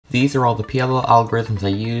These are all the PLL algorithms I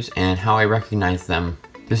use and how I recognize them.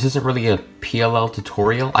 This isn't really a PLL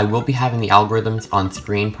tutorial. I will be having the algorithms on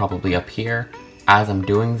screen probably up here as I'm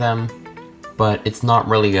doing them, but it's not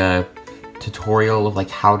really a tutorial of like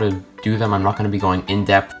how to do them. I'm not going to be going in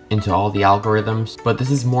depth into all the algorithms, but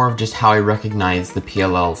this is more of just how I recognize the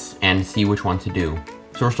PLLs and see which one to do.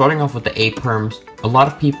 So we're starting off with the A perms. A lot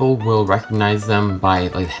of people will recognize them by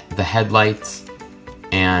like the headlights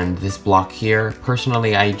and this block here.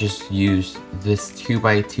 Personally, I just use this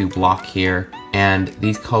 2x2 block here, and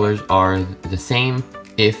these colors are the same.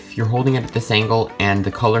 If you're holding it at this angle and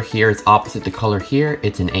the color here is opposite the color here,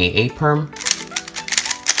 it's an AA perm.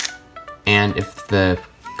 And if the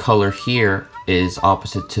color here is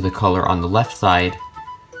opposite to the color on the left side,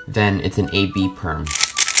 then it's an AB perm.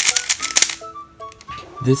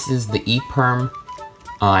 This is the E perm.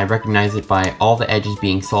 I recognize it by all the edges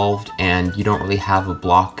being solved and you don't really have a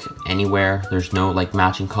block anywhere. There's no like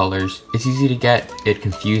matching colors. It's easy to get it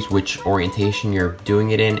confused which orientation you're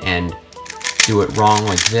doing it in and do it wrong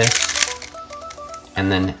like this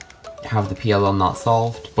and then have the PLL not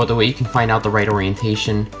solved. But the way you can find out the right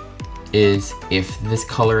orientation is if this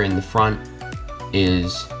color in the front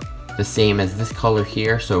is the same as this color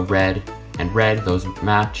here, so red and red, those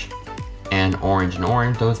match, and orange,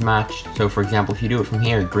 those match. So for example, if you do it from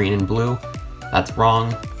here, green and blue, that's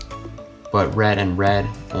wrong, but red and red,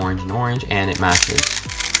 orange and orange, and it matches.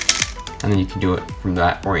 And then you can do it from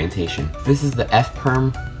that orientation. This is the F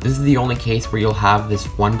perm. This is the only case where you'll have this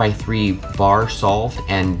 1x3 bar solved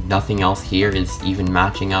and nothing else here is even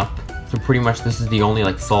matching up. So pretty much this is the only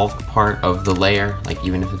like solved part of the layer, like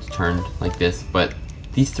even if it's turned like this, but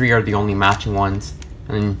these three are the only matching ones,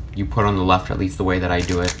 and then you put on the left, at least the way that I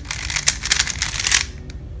do it.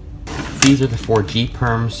 These are the 4 G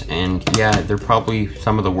perms, and yeah, they're probably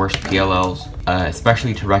some of the worst PLLs,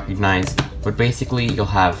 especially to recognize, but basically you'll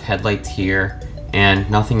have headlights here and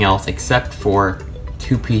nothing else except for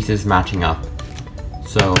 2 pieces matching up.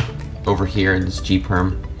 So over here in this G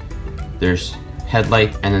perm, there's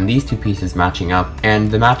headlight and then these 2 pieces matching up,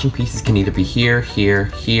 and the matching pieces can either be here, here,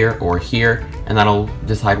 here, or here, and that'll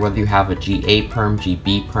decide whether you have a GA perm,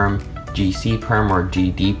 GB perm, GC perm, or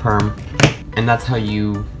GD perm. And that's how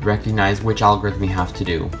you recognize which algorithm you have to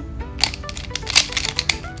do.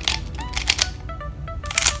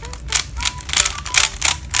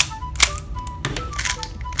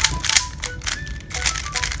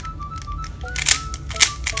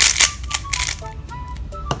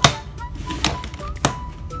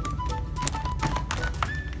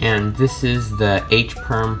 And this is the H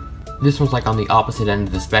perm. This one's like on the opposite end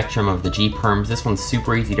of the spectrum of the G perms. This one's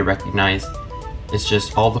super easy to recognize. It's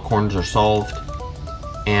just all the corners are solved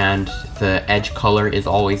and the edge color is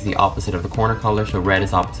always the opposite of the corner color, so red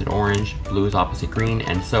is opposite orange, blue is opposite green,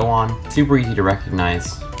 and so on. Super easy to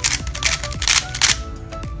recognize.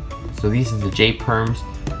 So these are the J perms.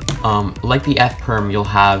 Like the F perm, you'll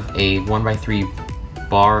have a 1x3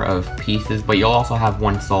 bar of pieces, but you'll also have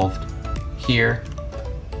one solved here,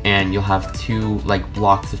 and you'll have 2 like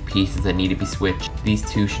blocks of pieces that need to be switched.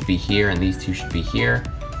 These 2 should be here and these 2 should be here.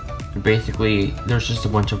 Basically, there's just a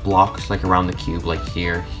bunch of blocks like around the cube, like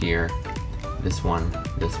here, here, this one,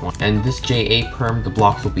 and this JA perm, the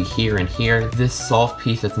blocks will be here and here. This solved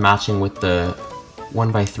piece that's matching with the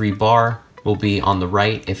 1x3 bar will be on the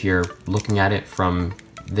right if you're looking at it from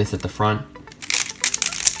this at the front.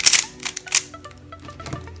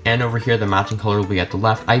 And over here, the matching color will be at the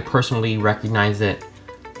left. I personally recognize it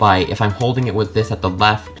by, if I'm holding it with this at the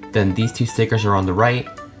left, then these 2 stickers are on the right,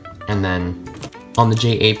 and then on the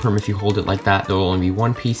JA perm, if you hold it like that, there will only be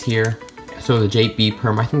 1 piece here. So the JB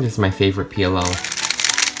perm, I think this is my favorite PLL.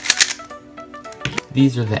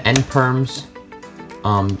 These are the N perms.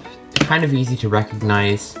 Kind of easy to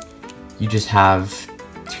recognize. You just have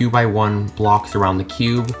 2x1 blocks around the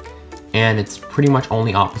cube, and it's pretty much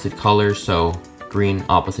only opposite colors, so green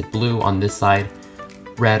opposite blue on this side,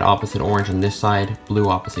 red opposite orange on this side, blue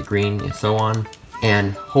opposite green, and so on.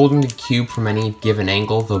 And holding the cube from any given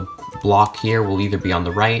angle, the block here will either be on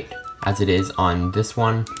the right, as it is on this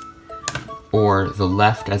one, or the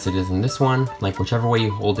left as it is in this one. Like whichever way you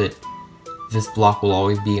hold it, this block will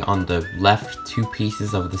always be on the left 2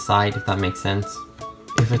 pieces of the side, if that makes sense.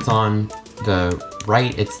 If it's on the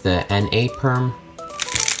right, it's the NA perm.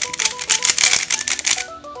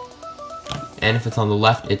 And if it's on the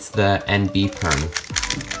left, it's the NB perm.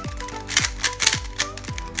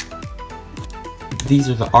 These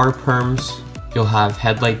are the R perms. You'll have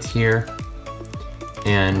headlights here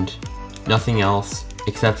and nothing else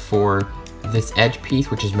except for this edge piece,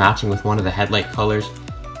 which is matching with one of the headlight colors,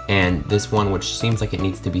 and this one, which seems like it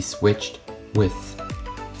needs to be switched with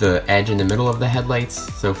the edge in the middle of the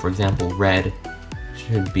headlights. So for example, red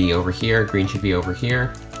should be over here, green should be over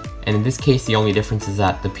here. And in this case, the only difference is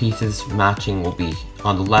that the pieces matching will be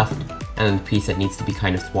on the left, and then the piece that needs to be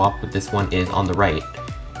kind of swapped with this one is on the right.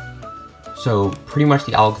 So pretty much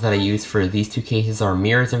the algs that I use for these two cases are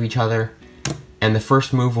mirrors of each other, and the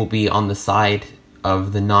first move will be on the side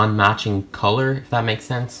of the non-matching color, if that makes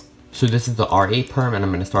sense. So this is the RA perm, and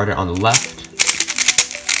I'm going to start it on the left.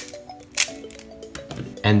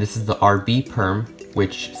 And this is the RB perm,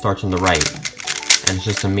 which starts on the right. And it's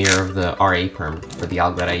just a mirror of the RA perm for the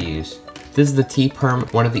alg that I use. This is the T perm,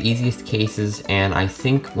 one of the easiest cases, and I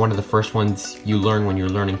think one of the first ones you learn when you're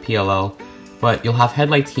learning PLL. But you'll have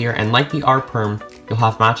headlights here, and like the R perm, you'll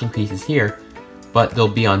have matching pieces here, but they'll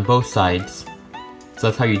be on both sides. So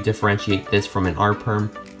that's how you differentiate this from an R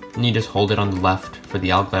perm. And you just hold it on the left for the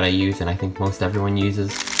alg that I use, and I think most everyone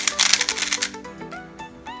uses.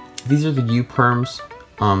 These are the U perms.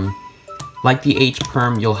 Like the H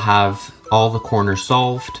perm, you'll have all the corners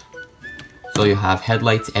solved. So you'll have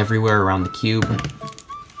headlights everywhere around the cube.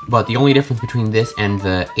 But the only difference between this and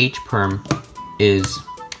the H perm is,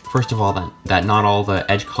 first of all, that not all the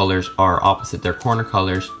edge colors are opposite their corner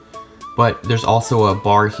colors. But there's also a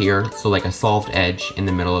bar here, so like a solved edge in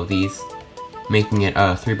the middle of these, making it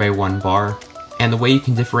a 3x1 bar. And the way you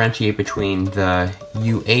can differentiate between the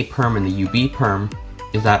UA perm and the UB perm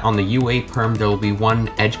is that on the UA perm there will be one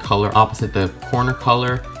edge color opposite the corner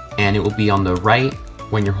color, and it will be on the right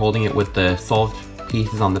when you're holding it with the solved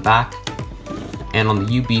pieces on the back. And on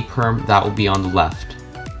the UB perm, that will be on the left.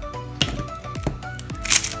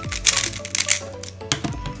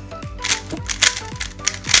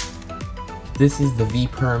 This is the V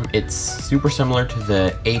perm. It's super similar to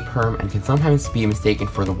the A perm and can sometimes be mistaken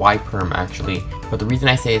for the Y perm actually. But the reason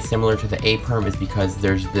I say it's similar to the A perm is because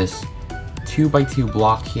there's this 2x2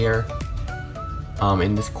 block here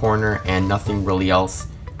in this corner and nothing really else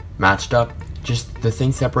matched up. Just the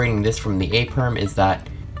thing separating this from the A perm is that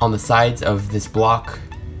on the sides of this block,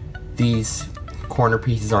 these corner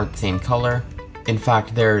pieces aren't the same color. In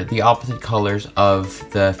fact, they're the opposite colors of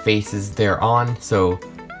the faces they're on. So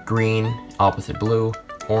green opposite blue,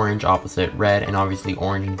 orange opposite red, and obviously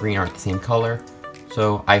orange and green aren't the same color.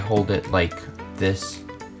 So I hold it like this.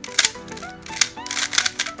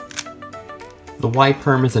 The Y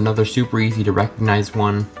perm is another super easy to recognize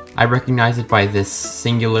one. I recognize it by this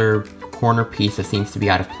singular corner piece that seems to be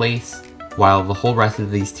out of place, while the whole rest of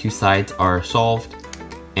these two sides are solved,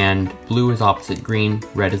 and blue is opposite green,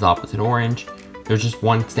 red is opposite orange. There's just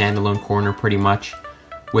one standalone corner pretty much,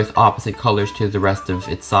 with opposite colors to the rest of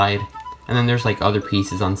its side, and then there's like other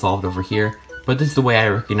pieces unsolved over here, but this is the way I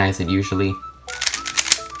recognize it usually.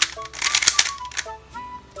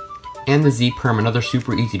 And the Z perm, another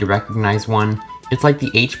super easy to recognize one. It's like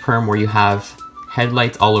the H perm where you have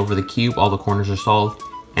headlights all over the cube, all the corners are solved,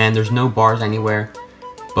 and there's no bars anywhere,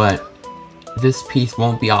 but this piece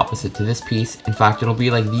won't be opposite to this piece. In fact, it'll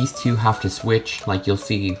be like these two have to switch. Like you'll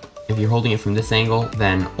see, if you're holding it from this angle,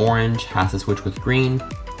 then orange has to switch with green,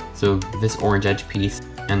 so this orange edge piece,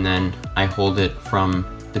 and then I hold it from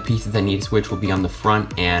the pieces that need to switch will be on the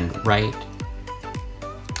front and right,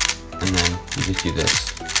 and then you just do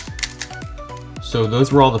this. So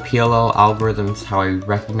those were all the PLL algorithms, how I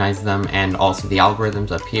recognize them, and also the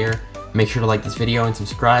algorithms up here. Make sure to like this video and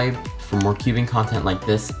subscribe for more cubing content like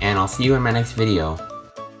this, and I'll see you in my next video.